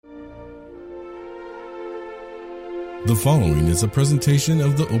The following is a presentation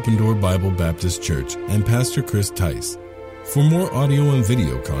of the Open Door Bible Baptist Church and Pastor Chris Tice. For more audio and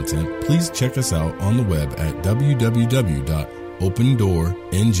video content, please check us out on the web at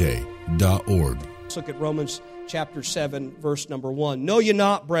www.opendoornj.org. Let's look at Romans chapter 7, verse number 1. Know ye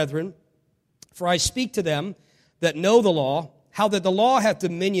not, brethren, for I speak to them that know the law, how that the law hath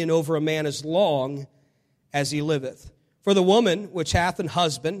dominion over a man as long as he liveth. For the woman which hath an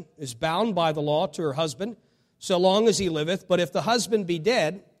husband is bound by the law to her husband, so long as he liveth. But if the husband be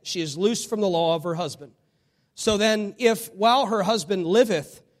dead, she is loosed from the law of her husband. So then, if while her husband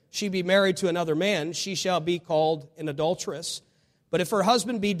liveth, she be married to another man, she shall be called an adulteress. But if her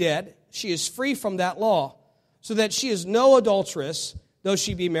husband be dead, she is free from that law, so that she is no adulteress, though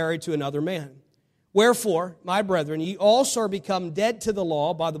she be married to another man. Wherefore, my brethren, ye also are become dead to the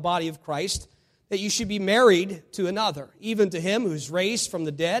law by the body of Christ, that you should be married to another, even to him who is raised from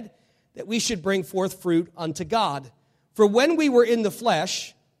the dead, that we should bring forth fruit unto God. For when we were in the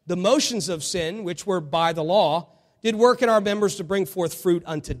flesh, the motions of sin, which were by the law, did work in our members to bring forth fruit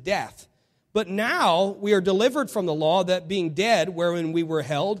unto death. But now we are delivered from the law, that being dead, wherein we were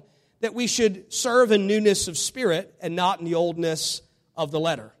held, that we should serve in newness of spirit, and not in the oldness of the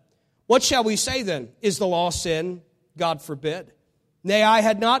letter. What shall we say then? Is the law sin? God forbid. Nay, I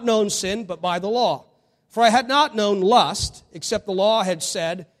had not known sin but by the law. For I had not known lust, except the law had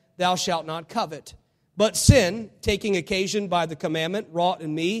said, Thou shalt not covet. But sin, taking occasion by the commandment, wrought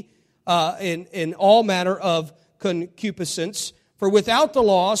in me in all manner of concupiscence. For without the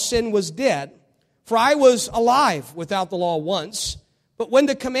law, sin was dead. For I was alive without the law once. But when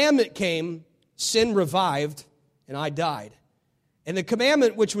the commandment came, sin revived, and I died. And the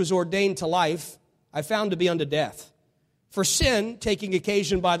commandment which was ordained to life, I found to be unto death. For sin, taking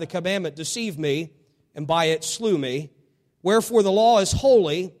occasion by the commandment, deceived me, and by it slew me. Wherefore the law is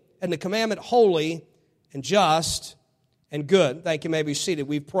holy, and the commandment holy, and just, and good. Thank you. You may be seated.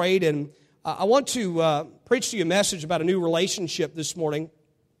 We've prayed, and I want to preach to you a message about a new relationship this morning.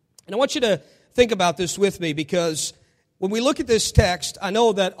 And I want you to think about this with me, because when we look at this text, I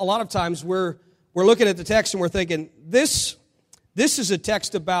know that a lot of times we're looking at the text and we're thinking, this is a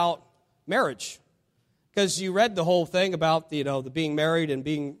text about marriage. Because you read the whole thing about the being married and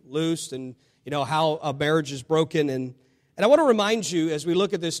being loosed, and how a marriage is broken. And I want to remind you, as we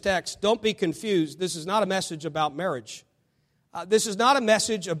look at this text, don't be confused. This is not a message about marriage. This is not a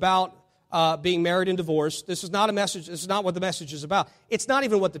message about being married and divorced. This is not a message. This is not what the message is about. It's not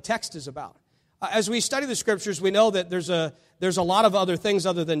even what the text is about. As we study the Scriptures, we know that there's a lot of other things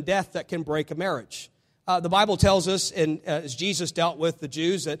other than death that can break a marriage. The Bible tells us, as Jesus dealt with the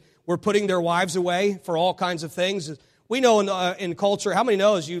Jews, that we're putting their wives away for all kinds of things. We know in culture, how many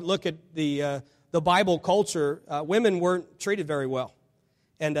know as you look at the Bible culture, women weren't treated very well.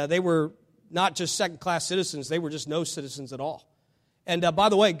 And they were not just second-class citizens, they were just no citizens at all. And by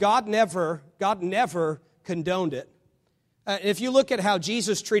the way, God never condoned it. If you look at how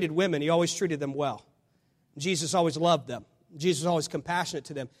Jesus treated women, He always treated them well. Jesus always loved them. Jesus was always compassionate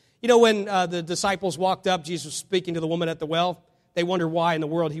to them. When the disciples walked up, Jesus was speaking to the woman at the well, they wondered why in the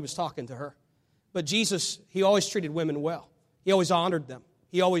world He was talking to her. But Jesus, He always treated women well. He always honored them.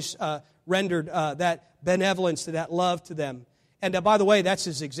 He always rendered that benevolence, to that love to them. And by the way, that's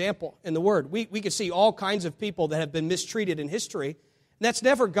His example in the Word. We can see all kinds of people that have been mistreated in history. And that's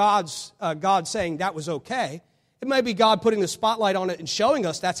never God saying that was okay. It might be God putting the spotlight on it and showing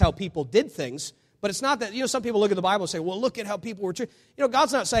us that's how people did things. But it's not that, some people look at the Bible and say, well, look at how people were treated.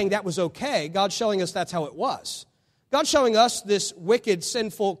 God's not saying that was okay. God's showing us that's how it was. God's showing us this wicked,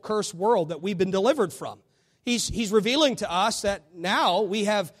 sinful, cursed world that we've been delivered from. He's revealing to us that now we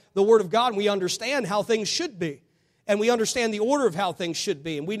have the Word of God and we understand how things should be. And we understand the order of how things should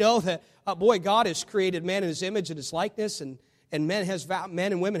be. And we know that, God has created man in His image and His likeness, and men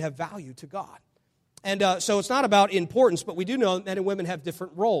and women have value to God. And so it's not about importance, but we do know that men and women have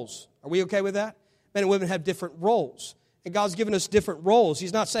different roles. Are we okay with that? Men and women have different roles. And God's given us different roles.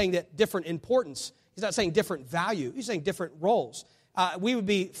 He's not saying that different importance. He's not saying different value. He's saying different roles. We would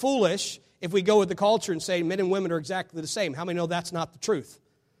be foolish if we go with the culture and say men and women are exactly the same. How many know that's not the truth?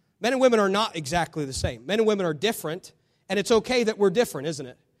 Men and women are not exactly the same. Men and women are different, and it's okay that we're different, isn't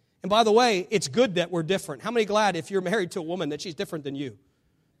it? And by the way, it's good that we're different. How many glad if you're married to a woman that she's different than you?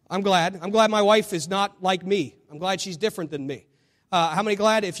 I'm glad. I'm glad my wife is not like me. I'm glad she's different than me. How many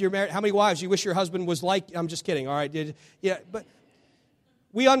glad if you're married? How many wives you wish your husband was like? I'm just kidding. All right, yeah, but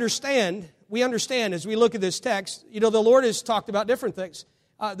we understand as we look at this text. The Lord has talked about different things.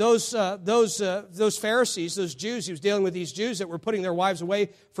 Those Pharisees, those Jews, He was dealing with these Jews that were putting their wives away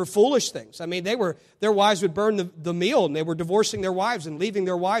for foolish things. I mean, their wives would burn the meal, and they were divorcing their wives and leaving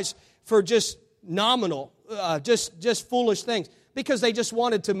their wives for just nominal, just foolish things, because they just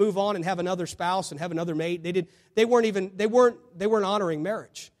wanted to move on and have another spouse and have another mate. They weren't honoring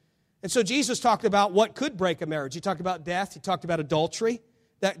marriage. And so Jesus talked about what could break a marriage. He talked about death. He talked about adultery.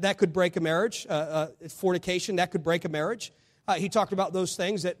 That could break a marriage. Fornication, that could break a marriage. He talked about those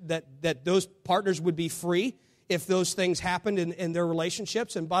things, that those partners would be free if those things happened in their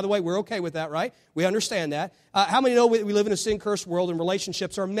relationships. And by the way, we're okay with that, right? We understand that. How many know we live in a sin-cursed world and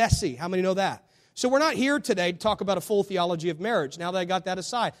relationships are messy? How many know that? So we're not here today to talk about a full theology of marriage, now that I got that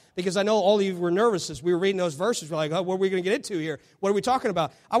aside, because I know all of you were nervous as we were reading those verses. We're like, oh, what are we going to get into here? What are we talking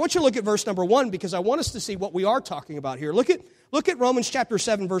about? I want you to look at verse number 1, because I want us to see what we are talking about here. Look at Romans chapter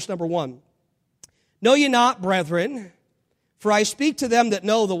 7, verse number 1. Know ye not, brethren, for I speak to them that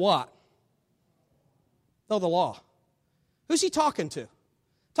know the what? Know the law. Who's he talking to?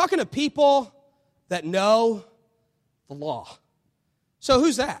 Talking to people that know the law. So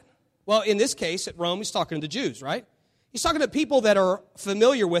who's that? Well, in this case, at Rome, he's talking to the Jews, right? He's talking to people that are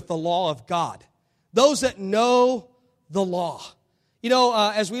familiar with the law of God. Those that know the law. You know,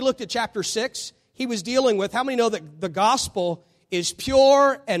 as we looked at chapter 6, he was dealing with, how many know that the gospel is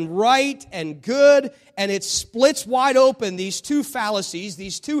pure and right and good, and it splits wide open these two fallacies,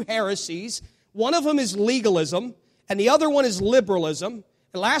 these two heresies. One of them is legalism, and the other one is liberalism.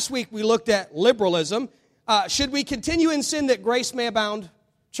 And last week we looked at liberalism. Should we continue in sin that grace may abound?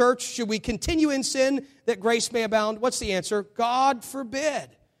 Church, should we continue in sin that grace may abound? What's the answer? God forbid.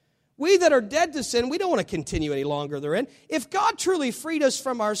 We that are dead to sin, we don't want to continue any longer therein. If God truly freed us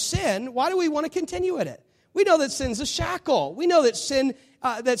from our sin, why do we want to continue in it? We know that sin's a shackle. We know that sin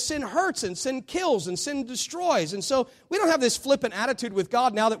hurts and sin kills and sin destroys. And so we don't have this flippant attitude with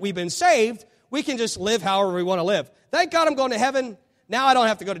God now that we've been saved. We can just live however we want to live. Thank God I'm going to heaven. Now I don't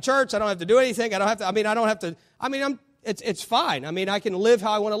have to go to church. I don't have to do anything. It's fine. I mean, I can live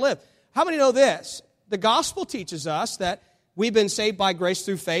how I want to live. How many know this? The gospel teaches us that we've been saved by grace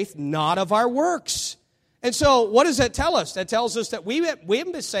through faith, not of our works. And so what does that tell us? That tells us that we haven't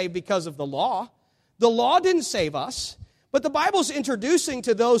been saved because of the law. The law didn't save us. But the Bible's introducing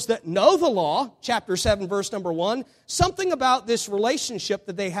to those that know the law, chapter 7, verse number 1, something about this relationship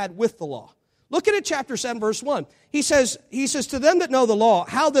that they had with the law. Look at it, chapter 7, verse 1. He says, to them that know the law,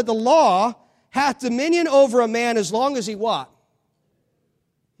 how that the law hath dominion over a man as long as he what?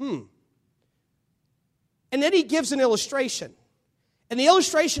 And then he gives an illustration. And the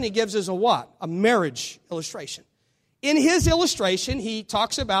illustration he gives is a what? A marriage illustration. In his illustration, he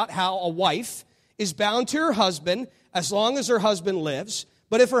talks about how a wife is bound to her husband as long as her husband lives.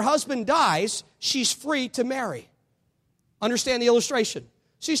 But if her husband dies, she's free to marry. Understand the illustration?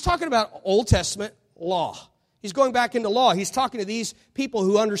 So he's talking about Old Testament law. He's going back into law. He's talking to these people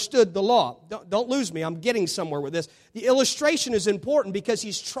who understood the law. Don't lose me. I'm getting somewhere with this. The illustration is important because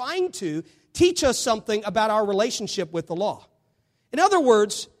he's trying to teach us something about our relationship with the law. In other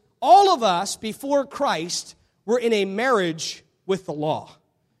words, all of us before Christ were in a marriage with the law.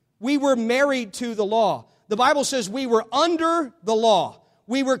 We were married to the law. The Bible says we were under the law.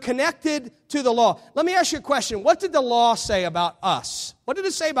 We were connected to the law. Let me ask you a question. What did the law say about us? What did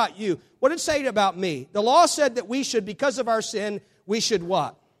it say about you? What did it say about me? The law said that we should, because of our sin, we should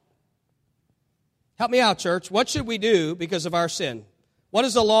what? Help me out, church. What should we do because of our sin? What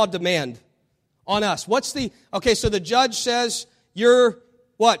does the law demand on us? Okay, so the judge says, you're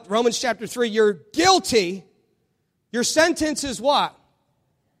what? Romans chapter 3, you're guilty. Your sentence is what?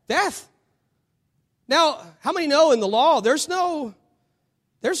 Death. Now, how many know in the law, there's no,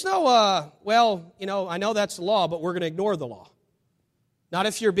 I know that's the law, but we're going to ignore the law. Not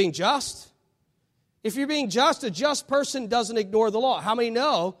if you're being just. If you're being just, a just person doesn't ignore the law. How many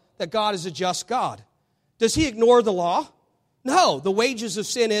know that God is a just God? Does he ignore the law? No. The wages of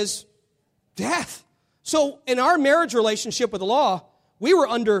sin is death. So in our marriage relationship with the law, we were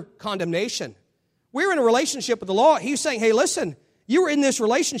under condemnation. We were in a relationship with the law. He's saying, hey, listen, you were in this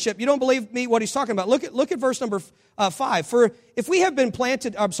relationship. You don't believe me what he's talking about. Look at verse number 5. For if we have been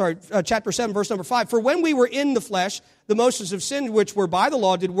planted, chapter 7, verse number 5. For when we were in the flesh, the motions of sin which were by the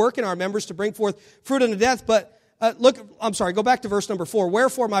law did work in our members to bring forth fruit unto death. But go back to verse number 4.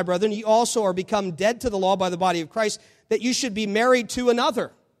 Wherefore, my brethren, ye also are become dead to the law by the body of Christ, that you should be married to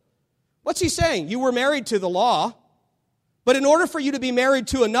another. What's he saying? You were married to the law, but in order for you to be married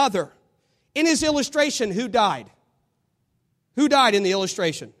to another, in his illustration, who died? Who died in the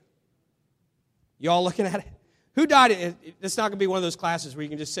illustration? You all looking at it? Who died? It's not going to be one of those classes where you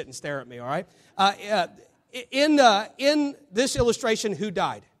can just sit and stare at me, all right? In this illustration, who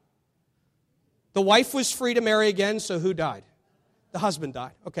died? The wife was free to marry again, so who died? The husband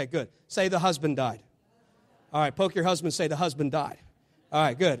died. Okay, good. Say the husband died. All right, poke your husband, say the husband died. All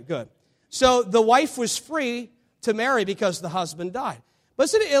right, good. So the wife was free to marry because the husband died. But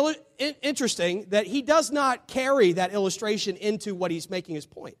isn't it interesting that he does not carry that illustration into what he's making his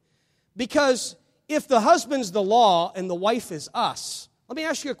point? Because if the husband's the law and the wife is us, let me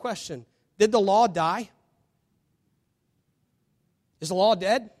ask you a question. Did the law die? Is the law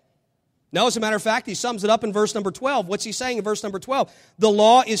dead? No, as a matter of fact, he sums it up in verse number 12. What's he saying in verse number 12? The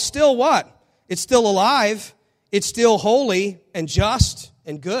law is still what? It's still alive. It's still holy and just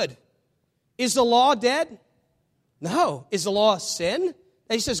and good. Is the law dead? No. Is the law sin?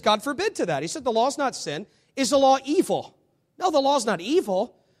 And he says, God forbid to that. He said the law's not sin. Is the law evil? No, the law's not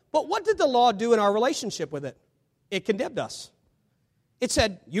evil. But what did the law do in our relationship with it? It condemned us. It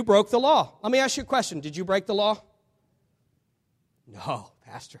said, you broke the law. Let me ask you a question. Did you break the law? No,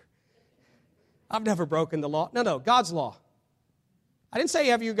 Pastor. I've never broken the law. No, God's law. I didn't say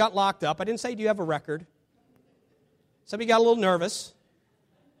have you got locked up. I didn't say do you have a record. Some of you got a little nervous.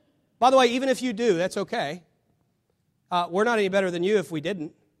 By the way, even if you do, that's okay. We're not any better than you if we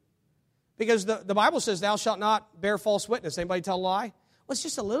didn't. Because the Bible says, thou shalt not bear false witness. Anybody tell a lie? Well, it's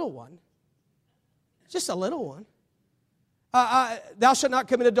just a little one. Just a little one. Thou shalt not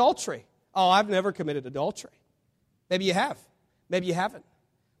commit adultery. Oh, I've never committed adultery. Maybe you have. Maybe you haven't.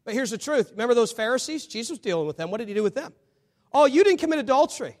 But here's the truth. Remember those Pharisees? Jesus was dealing with them. What did he do with them? Oh, you didn't commit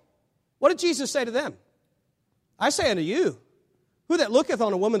adultery. What did Jesus say to them? I say unto you, who that looketh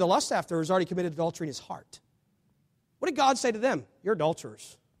on a woman to lust after has already committed adultery in his heart. What did God say to them? You're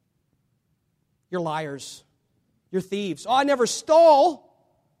adulterers. You're liars. You're thieves. Oh, I never stole.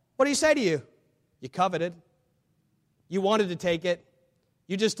 What did he say to you? You coveted. You wanted to take it.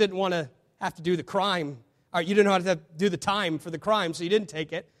 You just didn't want to have to do the crime. Or you didn't have to do the time for the crime, so you didn't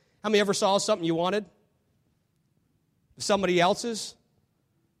take it. How many ever saw something you wanted? Somebody else's?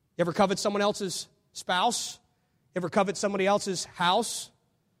 You ever covet someone else's spouse? You ever covet somebody else's house?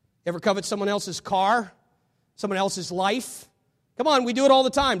 You ever covet someone else's car? Someone else's life? Come on, we do it all the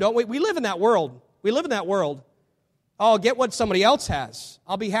time, don't we? We live in that world. We live in that world. Oh, get what somebody else has.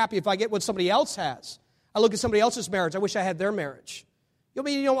 I'll be happy if I get what somebody else has. I look at somebody else's marriage. I wish I had their marriage. You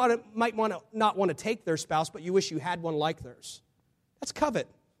might not want to take their spouse, but you wish you had one like theirs. That's covet.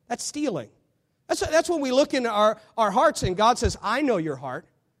 That's stealing. That's when we look in our hearts and God says, I know your heart.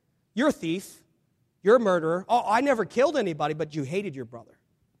 You're a thief. You're a murderer. Oh, I never killed anybody, but you hated your brother.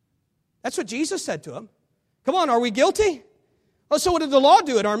 That's what Jesus said to him. Come on, are we guilty? Oh, so what did the law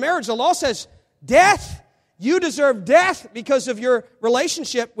do in our marriage? The law says, death. You deserve death because of your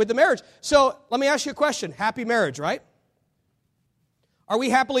relationship with the marriage. So let me ask you a question. Happy marriage, right? Are we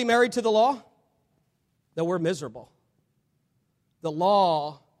happily married to the law? No, we're miserable. The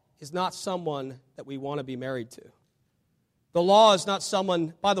law is not someone that we want to be married to. The law is not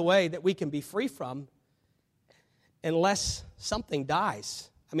someone, by the way, that we can be free from unless something dies.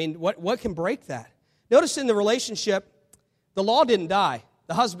 I mean, what can break that? Notice in the relationship, the law didn't die.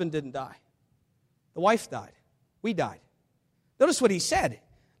 The husband didn't die. The wife died. We died. Notice what he said.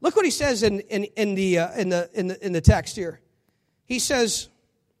 Look what he says in the text here. He says,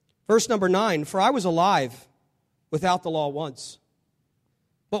 verse number 9, for I was alive without the law once.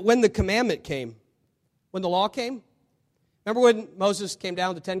 But when the commandment came, when the law came, remember when Moses came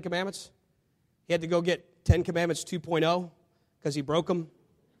down with the 10 Commandments? He had to go get 10 Commandments 2.0 because he broke them.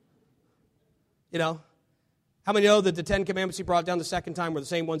 You know, how many know that the 10 Commandments he brought down the second time were the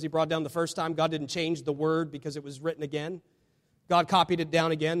same ones he brought down the first time? God didn't change the word because it was written again. God copied it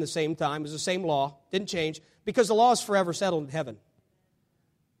down again the same time. It was the same law. Didn't change because the law is forever settled in heaven.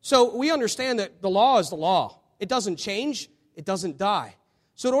 So we understand that the law is the law. It doesn't change. It doesn't die.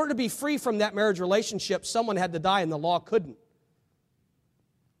 So in order to be free from that marriage relationship, someone had to die and the law couldn't.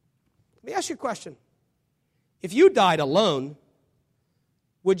 Let me ask you a question. If you died alone,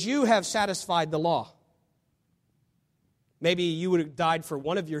 would you have satisfied the law? Maybe you would have died for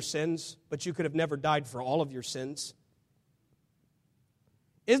one of your sins, but you could have never died for all of your sins.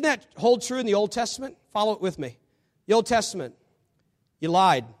 Isn't that hold true in the Old Testament? Follow it with me. The Old Testament, you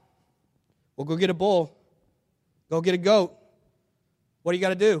lied. Well, go get a bull. Go get a goat. What do you got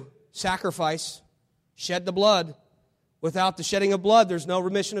to do? Sacrifice. Shed the blood. Without the shedding of blood, there's no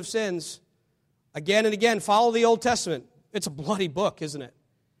remission of sins. Again and again, follow the Old Testament. It's a bloody book, isn't it?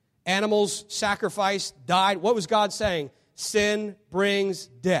 Animals sacrificed, died. What was God saying? Sin brings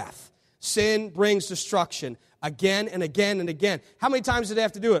death. Sin brings destruction. Again and again and again. How many times did they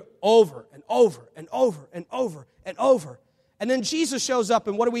have to do it? Over and over and over and over and over. And then Jesus shows up,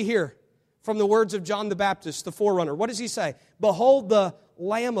 and what do we hear from the words of John the Baptist, the forerunner? What does he say? Behold the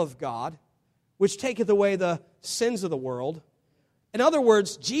Lamb of God, which taketh away the sins of the world. In other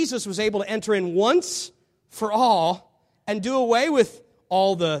words, Jesus was able to enter in once for all and do away with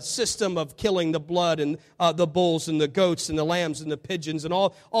all the system of killing the blood and the bulls and the goats and the lambs and the pigeons and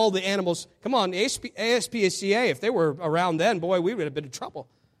all the animals. Come on, ASPCA, if they were around then, boy, we would have been in trouble.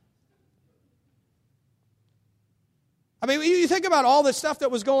 I mean, you think about all this stuff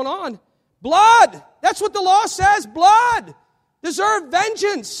that was going on. Blood! That's what the law says, blood! Deserve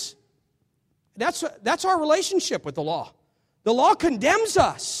vengeance. That's our relationship with the law. The law condemns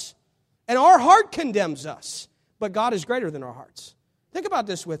us, and our heart condemns us. But God is greater than our hearts. Think about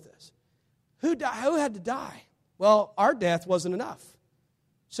this with us. Who had to die? Well, our death wasn't enough.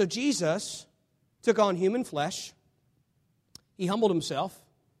 So Jesus took on human flesh. He humbled himself,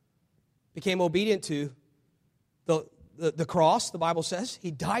 became obedient to the cross, the Bible says.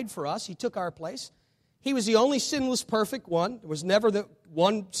 He died for us. He took our place. He was the only sinless, perfect one. There was never the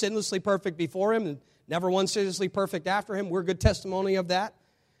one sinlessly perfect before him and never one sinlessly perfect after him. We're good testimony of that.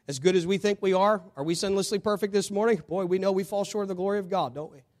 As good as we think we are we sinlessly perfect this morning? Boy, we know we fall short of the glory of God,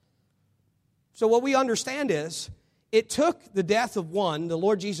 don't we? So what we understand is, it took the death of one, the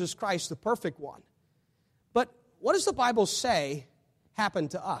Lord Jesus Christ, the perfect one. But what does the Bible say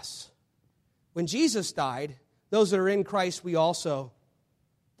happened to us? When Jesus died, those that are in Christ, we also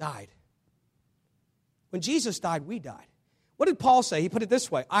died. When Jesus died, we died. What did Paul say? He put it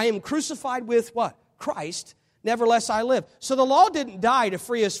this way: I am crucified with what? Christ, nevertheless I live. So the law didn't die to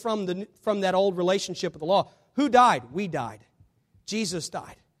free us from that old relationship with the law. Who died? We died. Jesus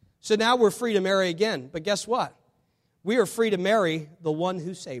died. So now we're free to marry again. But guess what? We are free to marry the one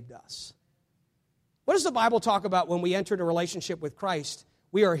who saved us. What does the Bible talk about when we enter a relationship with Christ?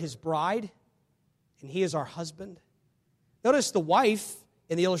 We are his bride, and he is our husband. Notice the wife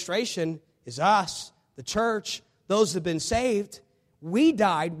in the illustration is us, the church, those that have been saved. We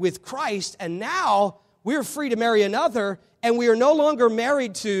died with Christ, and now we're free to marry another, and we are no longer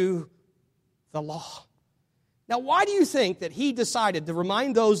married to the law. Now, why do you think that he decided to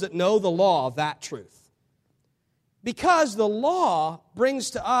remind those that know the law of that truth? Because the law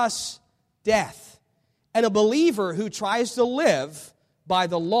brings to us death, and a believer who tries to live by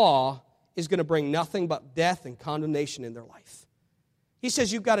the law is going to bring nothing but death and condemnation in their life. He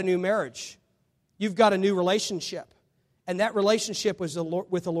says you've got a new marriage. You've got a new relationship. And that relationship was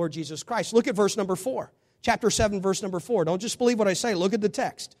with the Lord Jesus Christ. Look at verse number 4. Chapter 7, verse number 4. Don't just believe what I say. Look at the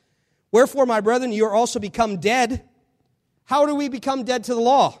text. Wherefore, my brethren, you are also become dead. How do we become dead to the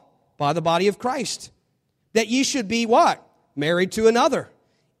law? By the body of Christ. That ye should be what? Married to another.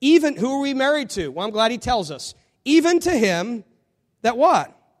 Even, who are we married to? Well, I'm glad he tells us. Even to him that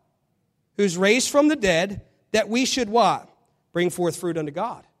what? Who's raised from the dead, that we should what? Bring forth fruit unto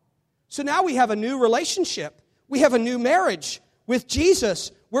God. So now we have a new relationship. We have a new marriage with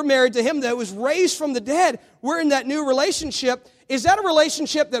Jesus. We're married to him that was raised from the dead. We're in that new relationship. Is that a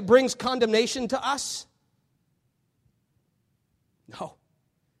relationship that brings condemnation to us? No.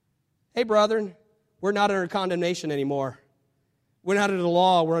 Hey, brethren, we're not under condemnation anymore. We're not under the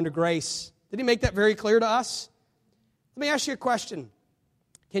law. We're under grace. Did he make that very clear to us? Let me ask you a question.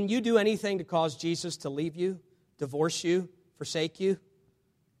 Can you do anything to cause Jesus to leave you, divorce you, forsake you?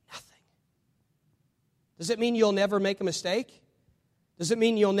 Nothing. Does it mean you'll never make a mistake? Does it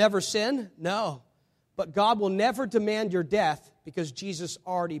mean you'll never sin? No. But God will never demand your death because Jesus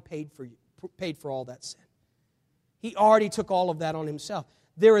already paid for all that sin. He already took all of that on himself.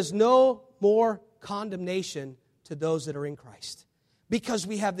 There is no more condemnation to those that are in Christ because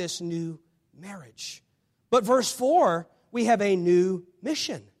we have this new marriage. But verse 4, we have a new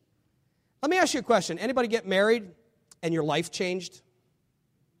mission. Let me ask you a question. Anybody get married and your life changed?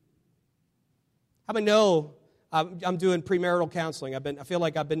 How many know I'm doing premarital counseling? I feel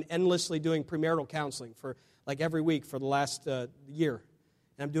like I've been endlessly doing premarital counseling for like every week for the last year.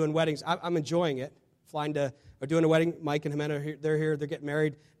 And I'm doing weddings. I'm enjoying it. We're doing a wedding. Mike and Jimena, they're here. They're getting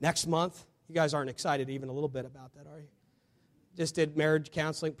married next month. You guys aren't excited even a little bit about that, are you? Just did marriage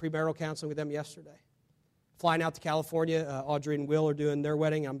counseling, premarital counseling with them yesterday. Flying out to California. Audrey and Will are doing their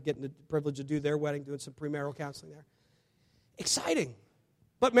wedding. I'm getting the privilege to do their wedding, doing some premarital counseling there. Exciting.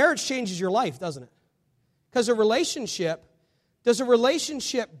 But marriage changes your life, doesn't it? Because does a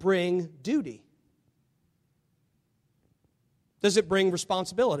relationship bring duty? Does it bring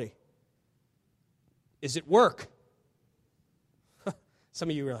responsibility? Is it work? Some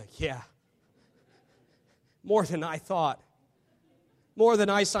of you are like, yeah. More than I thought. More than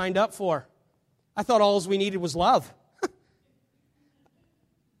I signed up for. I thought all we needed was love.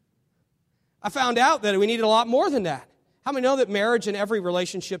 I found out that we needed a lot more than that. How many know that marriage and every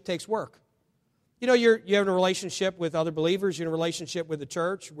relationship takes work? You know, you have a relationship with other believers. You're in a relationship with the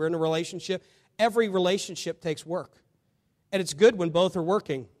church. We're in a relationship. Every relationship takes work. And it's good when both are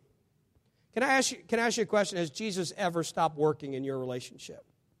working. Can I ask you a question? Has Jesus ever stopped working in your relationship?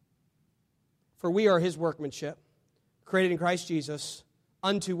 For we are His workmanship, created in Christ Jesus,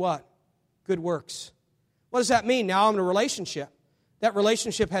 unto what? Good works. What does that mean? Now I'm in a relationship. That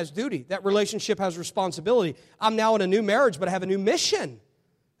relationship has duty. That relationship has responsibility. I'm now in a new marriage, but I have a new mission.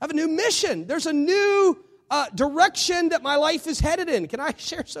 I have a new mission. There's a new direction that my life is headed in. Can I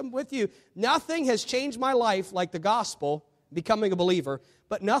share some with you? Nothing has changed my life like the gospel, becoming a believer,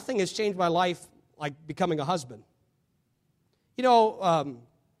 but nothing has changed my life like becoming a husband. You know,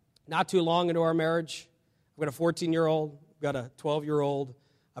 not too long into our marriage, I've got a 14-year-old, I've got a 12-year-old,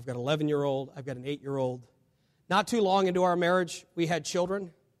 I've got an 11-year-old, I've got an 8-year-old. Not too long into our marriage, we had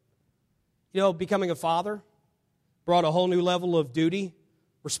children. You know, becoming a father brought a whole new level of duty,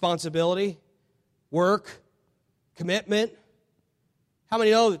 responsibility, work, commitment. How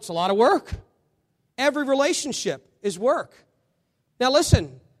many know it's a lot of work? Every relationship is work. Now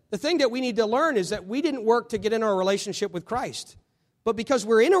listen, the thing that we need to learn is that we didn't work to get in our relationship with Christ. But because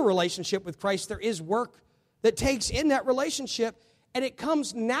we're in a relationship with Christ, there is work that takes in that relationship, and it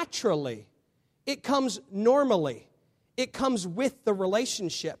comes naturally. It comes normally. It comes with the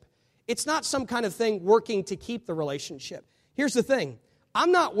relationship. It's not some kind of thing working to keep the relationship. Here's the thing.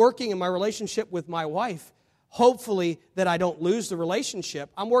 I'm not working in my relationship with my wife, hopefully that I don't lose the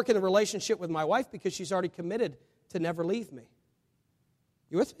relationship. I'm working a relationship with my wife because she's already committed to never leave me.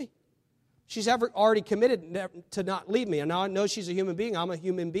 You with me? She's already committed to not leave me. And now I know she's a human being. I'm a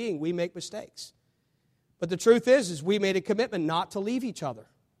human being. We make mistakes. But the truth is we made a commitment not to leave each other.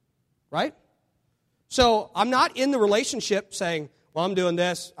 Right? So I'm not in the relationship saying, well, I'm doing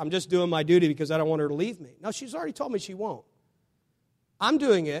this. I'm just doing my duty because I don't want her to leave me. No, she's already told me she won't. I'm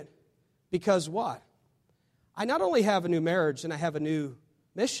doing it because what? I not only have a new marriage and I have a new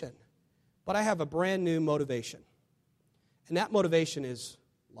mission, but I have a brand new motivation. And that motivation is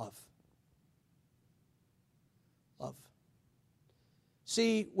love. Love.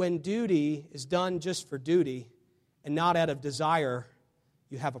 See, when duty is done just for duty and not out of desire,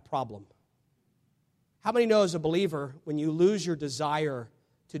 you have a problem. How many know as a believer, when you lose your desire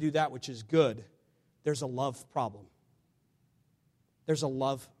to do that which is good, there's a love problem? There's a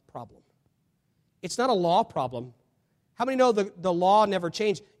love problem. It's not a law problem. How many know the law never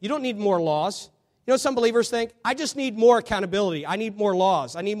changed? You don't need more laws. You know, some believers think, I just need more accountability. I need more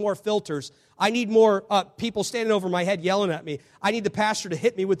laws. I need more filters. I need more people standing over my head yelling at me. I need the pastor to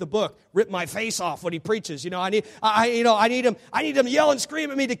hit me with the book, rip my face off when he preaches. You know, I need him yell and scream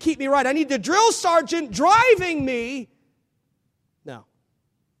at me to keep me right. I need the drill sergeant driving me. No.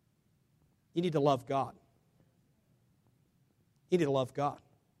 You need to love God. You need to love God.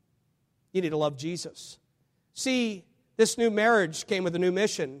 You need to love Jesus. See, this new marriage came with a new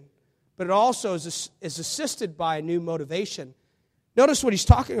mission, but it also is assisted by a new motivation. Notice what he's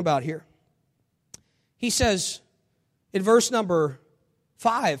talking about here. He says in verse number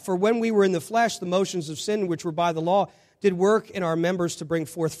 5, for when we were in the flesh, the motions of sin which were by the law did work in our members to bring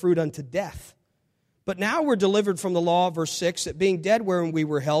forth fruit unto death. But now we're delivered from the law, verse 6, that being dead wherein we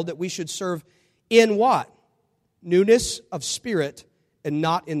were held, that we should serve in what? Newness of spirit and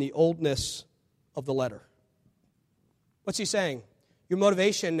not in the oldness of the letter. What's he saying? Your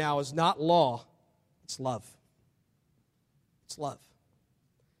motivation now is not law, it's love. It's love.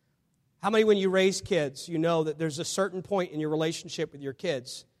 How many, when you raise kids, you know that there's a certain point in your relationship with your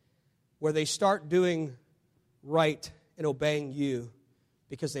kids where they start doing right and obeying you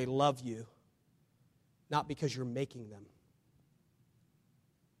because they love you, not because you're making them?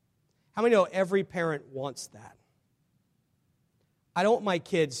 How many know every parent wants that? I don't want my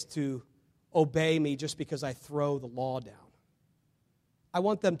kids to obey me just because I throw the law down. I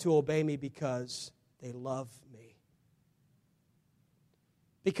want them to obey me because they love me.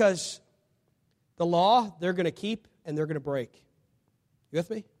 Because the law, they're going to keep and they're going to break. You with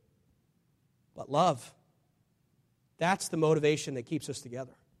me? But love, that's the motivation that keeps us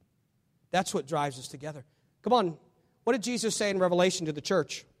together. That's what drives us together. Come on, what did Jesus say in Revelation to the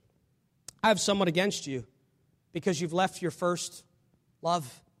church? I have somewhat against you because you've left your first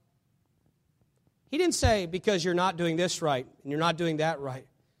love. He didn't say because you're not doing this right and you're not doing that right.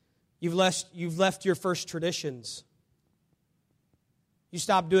 You've left your first traditions. You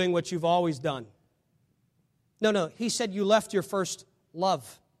stopped doing what you've always done. No. He said you left your first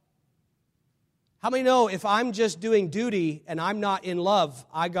love. How many know if I'm just doing duty and I'm not in love,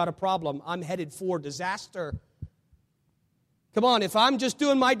 I got a problem. I'm headed for disaster. Come on, if I'm just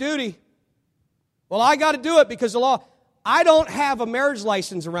doing my duty, well, I got to do it because the law. I don't have a marriage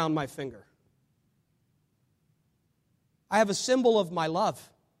license around my finger. I have a symbol of my love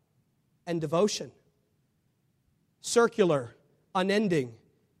and devotion. Circular, unending,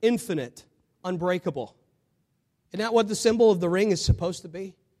 infinite, unbreakable. Isn't that what the symbol of the ring is supposed to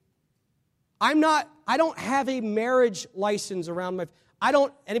be? I don't have a marriage license around my...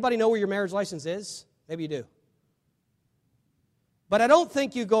 Anybody know where your marriage license is? Maybe you do. But I don't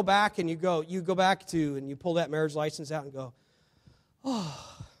think you go back and you pull that marriage license out and go,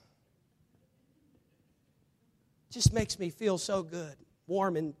 oh, just makes me feel so good,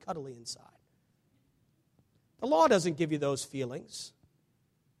 warm and cuddly inside. The law doesn't give you those feelings.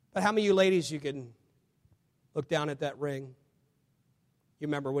 But how many of you ladies, you can look down at that ring? You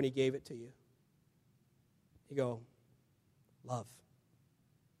remember when he gave it to you? You go, love.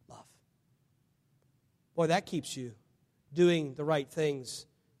 Love. Boy, that keeps you doing the right things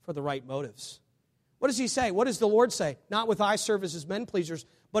for the right motives. What does he say? What does the Lord say? Not with eye service as men pleasers,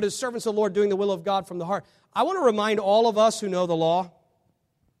 but as servants of the Lord doing the will of God from the heart. I want to remind all of us who know the law,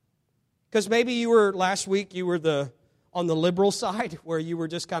 because maybe last week you were on the liberal side where you were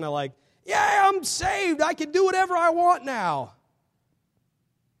just kind of like, yeah, I'm saved. I can do whatever I want now.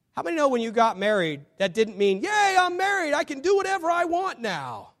 How many know when you got married, that didn't mean, yay, I'm married. I can do whatever I want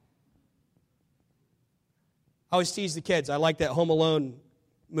now. I always tease the kids. I like that Home Alone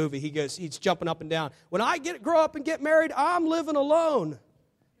movie. He's jumping up and down. When I grow up and get married, I'm living alone.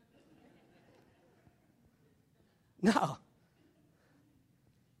 No.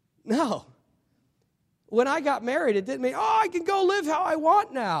 When I got married, it didn't mean, I can go live how I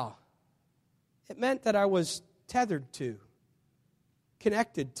want now. It meant that I was tethered to,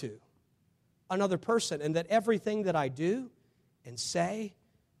 connected to another person, and that everything that I do and say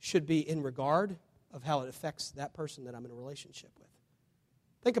should be in regard of how it affects that person that I'm in a relationship with.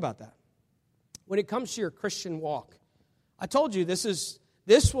 Think about that. When it comes to your Christian walk, I told you this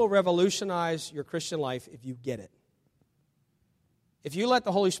will revolutionize your Christian life if you get it. If you let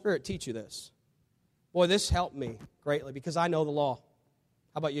the Holy Spirit teach you this. Boy, this helped me greatly because I know the law.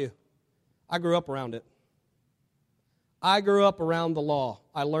 How about you? I grew up around it. I grew up around the law.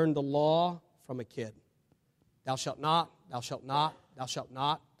 I learned the law from a kid. Thou shalt not, thou shalt not, thou shalt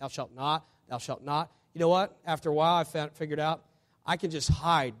not, thou shalt not, thou shalt not. You know what? After a while, I figured out I can just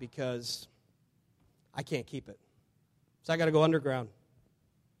hide because I can't keep it. So I got to go underground.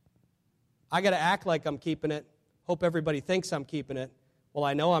 I got to act like I'm keeping it. Hope everybody thinks I'm keeping it. Well,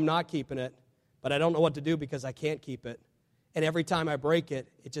 I know I'm not keeping it, but I don't know what to do because I can't keep it. And every time I break it,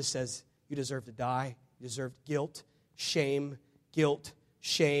 it just says, you deserve to die. You deserve guilt, shame,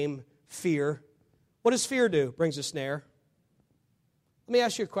 fear. What does fear do? Brings a snare. Let me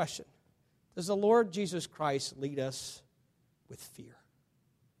ask you a question. Does the Lord Jesus Christ lead us with fear?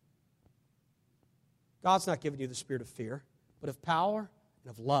 God's not giving you the spirit of fear, but of power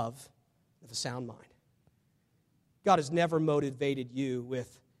and of love and of a sound mind. God has never motivated you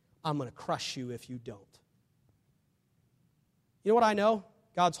with, I'm going to crush you if you don't. You know what I know?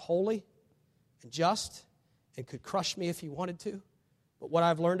 God's holy and just and could crush me if he wanted to. But what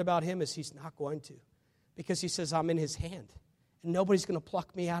I've learned about him is he's not going to. Because he says I'm in his hand. And nobody's going to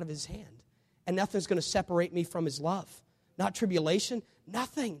pluck me out of his hand. And nothing's going to separate me from his love. Not tribulation.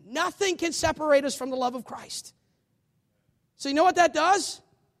 Nothing. Nothing can separate us from the love of Christ. So you know what that does?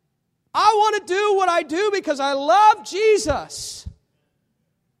 I want to do what I do because I love Jesus.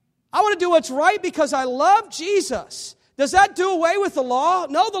 I want to do what's right because I love Jesus. Does that do away with the law?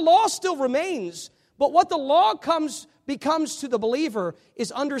 No, the law still remains. But what the law becomes to the believer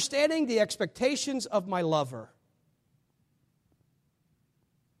is understanding the expectations of my lover.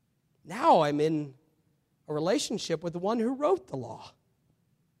 Now I'm in a relationship with the one who wrote the law.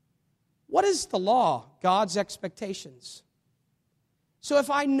 What is the law? God's expectations. So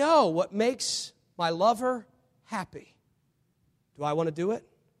if I know what makes my lover happy, do I want to do it?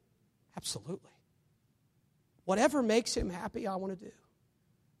 Absolutely. Whatever makes him happy, I want to do.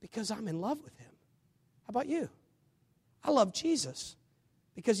 Because I'm in love with him. How about you? I love Jesus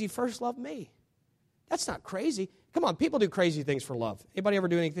because he first loved me. That's not crazy. Come on, people do crazy things for love. Anybody ever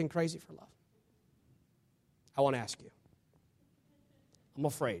do anything crazy for love? I want to ask you. I'm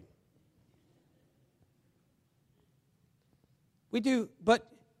afraid. We do, but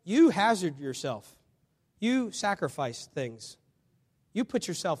you hazard yourself. You sacrifice things. You put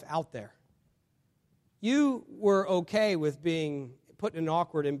yourself out there. You were okay with being put in an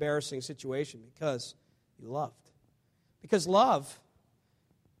awkward, embarrassing situation because you loved. Because love,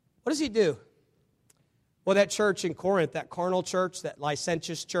 what does he do? Well, that church in Corinth, that carnal church, that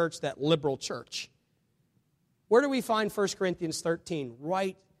licentious church, that liberal church. Where do we find 1 Corinthians 13?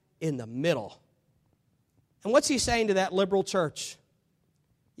 Right in the middle. And what's he saying to that liberal church?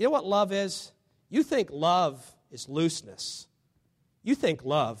 You know what love is? You think love is looseness. You think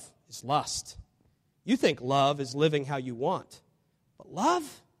love is lust. You think love is living how you want. But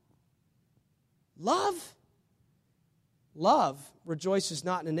love Love rejoices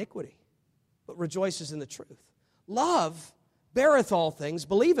not in iniquity, but rejoices in the truth. Love beareth all things,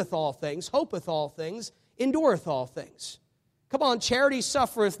 believeth all things, hopeth all things, endureth all things. Come on, charity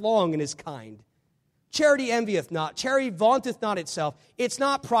suffereth long and is kind. Charity envieth not. Charity vaunteth not itself. It's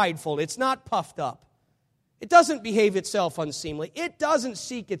not prideful. It's not puffed up. It doesn't behave itself unseemly. It doesn't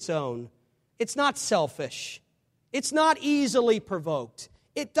seek its own. It's not selfish. It's not easily provoked.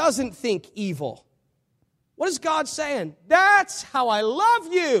 It doesn't think evil. What is God saying? That's how I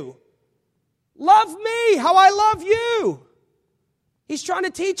love you. Love me how I love you. He's trying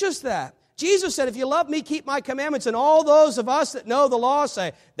to teach us that. Jesus said, if you love me, keep my commandments. And all those of us that know the law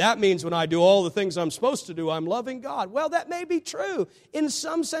say, that means when I do all the things I'm supposed to do, I'm loving God. Well, that may be true in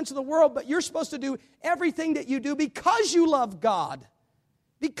some sense of the world, but you're supposed to do everything that you do because you love God.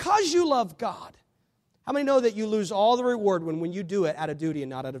 Because you love God. How many know that you lose all the reward when you do it out of duty and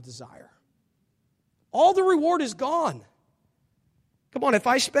not out of desire? All the reward is gone. Come on, if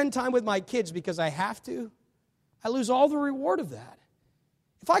I spend time with my kids because I have to, I lose all the reward of that.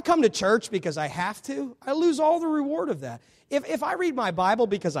 If I come to church because I have to, I lose all the reward of that. If I read my Bible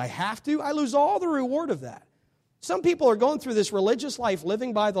because I have to, I lose all the reward of that. Some people are going through this religious life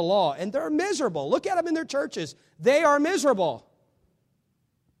living by the law, and they're miserable. Look at them in their churches. They are miserable.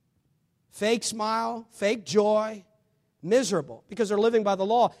 Fake smile, fake joy, miserable because they're living by the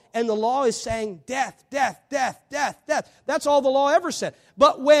law. And the law is saying death, death, death, death, death. That's all the law ever said.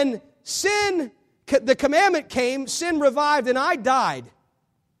 But when the commandment came, sin revived, and I died.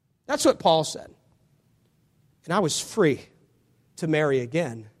 That's what Paul said. And I was free to marry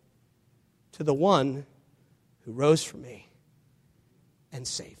again to the one who rose for me and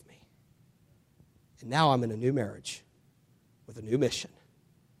saved me. And now I'm in a new marriage with a new mission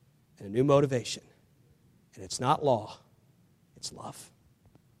and a new motivation. And it's not law, it's love.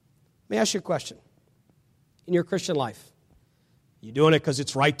 Let me ask you a question. In your Christian life, you doing it because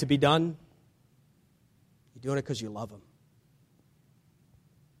it's right to be done? You doing it because you love Him?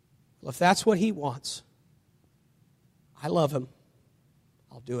 Well, if that's what He wants, I love Him.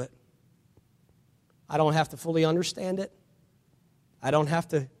 I'll do it. I don't have to fully understand it. I don't have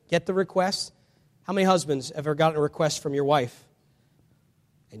to get the request. How many husbands have ever gotten a request from your wife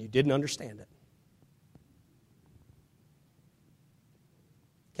and you didn't understand it?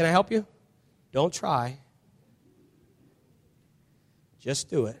 Can I help you? Don't try.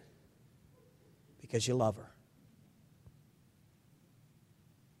 Just do it because you love her.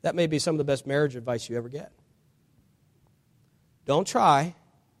 That may be some of the best marriage advice you ever get. Don't try.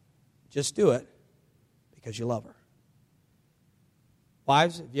 Just do it because you love her.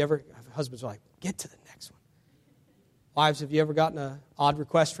 Wives, husbands are like, get to the next one. Wives, have you ever gotten an odd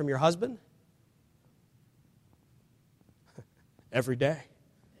request from your husband? Every day.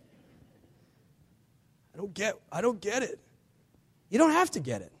 I don't get it. You don't have to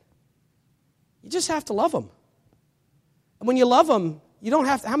get it. You just have to love him. And when you love him, you don't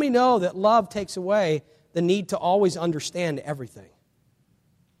have to. How many know that love takes away the need to always understand everything?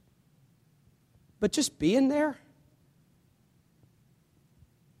 But just being there,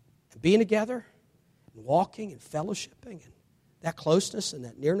 and being together, and walking and fellowshipping, and that closeness and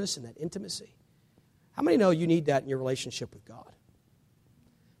that nearness and that intimacy. How many know you need that in your relationship with God?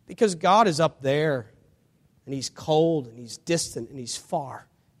 Because God is up there, and He's cold, and He's distant, and He's far,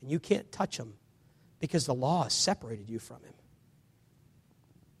 and you can't touch Him because the law has separated you from Him.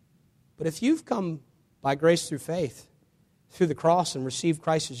 But if you've come by grace through faith, through the cross, and received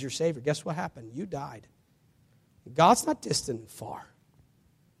Christ as your Savior, guess what happened? You died. God's not distant and far.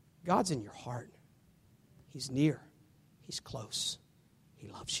 God's in your heart. He's near. He's close. He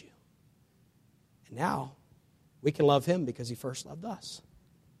loves you. And now, we can love Him because He first loved us.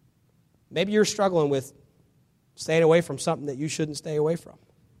 Maybe you're struggling with staying away from something that you shouldn't stay away from.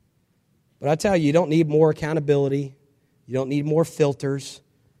 But I tell you, you don't need more accountability. You don't need more filters.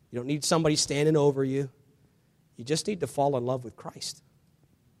 You don't need somebody standing over you. You just need to fall in love with Christ.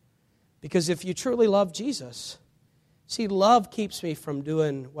 Because if you truly love Jesus, see, love keeps me from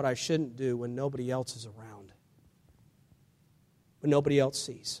doing what I shouldn't do when nobody else is around, when nobody else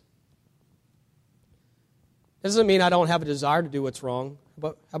sees. Doesn't mean I don't have a desire to do what's wrong.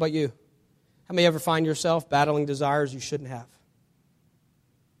 How about you? How many ever find yourself battling desires you shouldn't have?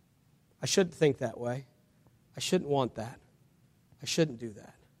 I shouldn't think that way. I shouldn't want that. I shouldn't do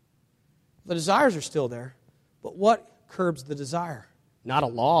that. The desires are still there, but what curbs the desire? Not a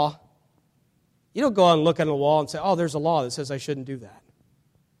law. You don't go out and look at a wall and say, oh, there's a law that says I shouldn't do that.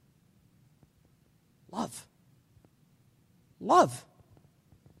 Love. Love.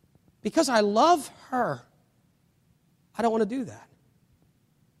 Because I love her, I don't want to do that.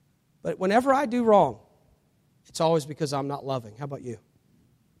 But whenever I do wrong, it's always because I'm not loving. How about you?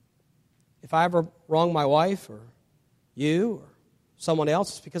 If I ever wrong my wife or you or someone else,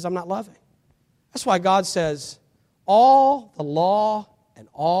 it's because I'm not loving. That's why God says, all the law and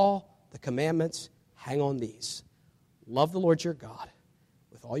all the commandments hang on these. Love the Lord your God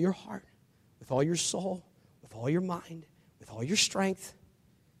with all your heart, with all your soul, with all your mind, with all your strength,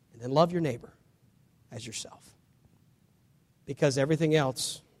 and then love your neighbor as yourself. Because everything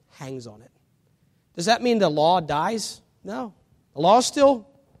else hangs on it. Does that mean the law dies? No. The law is still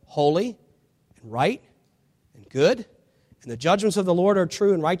holy and right and good, and the judgments of the Lord are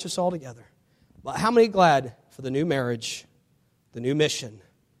true and righteous altogether. But how many glad for the new marriage, the new mission,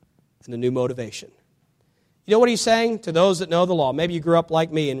 and the new motivation? You know what he's saying to those that know the law? Maybe you grew up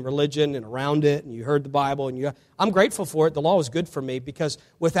like me in religion and around it, and you heard the Bible, and I'm grateful for it. The law was good for me, because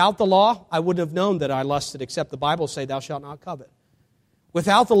without the law, I wouldn't have known that I lusted, except the Bible say, thou shalt not covet.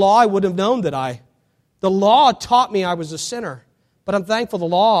 Without the law, I wouldn't have known that the law taught me I was a sinner, but I'm thankful the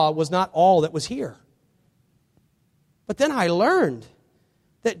law was not all that was here. But then I learned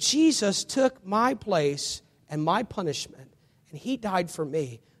that Jesus took my place and my punishment, and He died for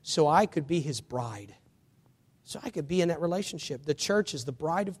me so I could be His bride. So I could be in that relationship. The church is the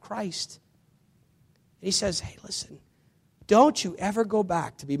bride of Christ. And He says, hey, listen, don't you ever go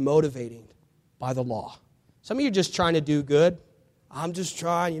back to be motivated by the law. Some of you are just trying to do good. I'm just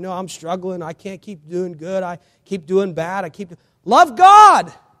trying, I'm struggling. I can't keep doing good. I keep doing bad. Love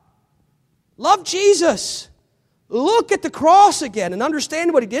God. Love Jesus. Look at the cross again and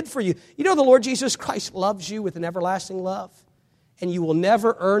understand what He did for you. You know the Lord Jesus Christ loves you with an everlasting love. And you will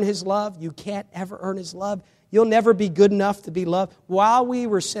never earn His love. You can't ever earn His love. You'll never be good enough to be loved. While we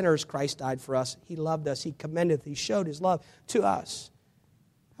were sinners, Christ died for us. He loved us. He commended. He showed His love to us.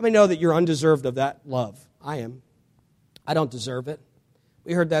 How many know that you're undeserved of that love? I am. I don't deserve it.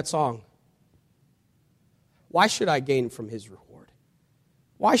 We heard that song. Why should I gain from His reward?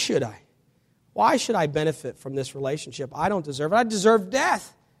 Why should I? Why should I benefit from this relationship? I don't deserve it. I deserve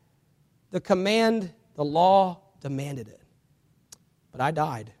death. The command, the law demanded it. But I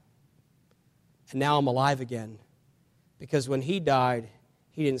died. And now I'm alive again. Because when He died,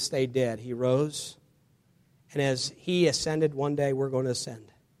 He didn't stay dead. He rose. And as He ascended, one day we're going to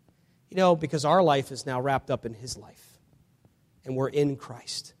ascend. Because our life is now wrapped up in His life. And we're in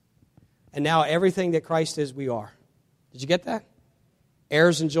Christ. And now everything that Christ is, we are. Did you get that?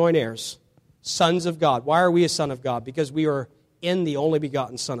 Heirs and joint heirs. Sons of God. Why are we a son of God? Because we are in the only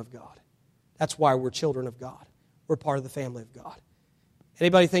begotten Son of God. That's why we're children of God. We're part of the family of God.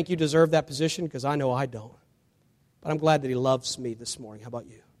 Anybody think you deserve that position? Because I know I don't. But I'm glad that He loves me this morning. How about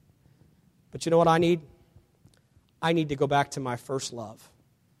you? But you know what I need? I need to go back to my first love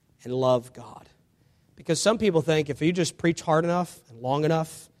and love God. Because some people think if you just preach hard enough and long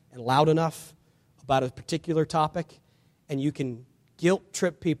enough and loud enough about a particular topic, and you can guilt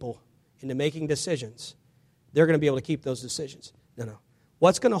trip people into making decisions, they're going to be able to keep those decisions. No.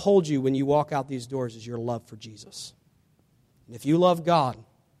 What's going to hold you when you walk out these doors is your love for Jesus. And if you love God,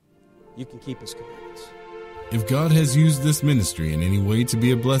 you can keep His commandments. If God has used this ministry in any way to be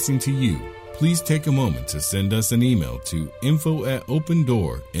a blessing to you, please take a moment to send us an email to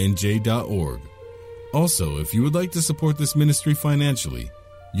info@opendoornj.org. Also, if you would like to support this ministry financially,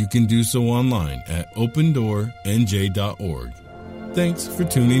 you can do so online at opendoornj.org. Thanks for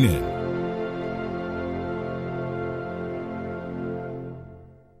tuning in.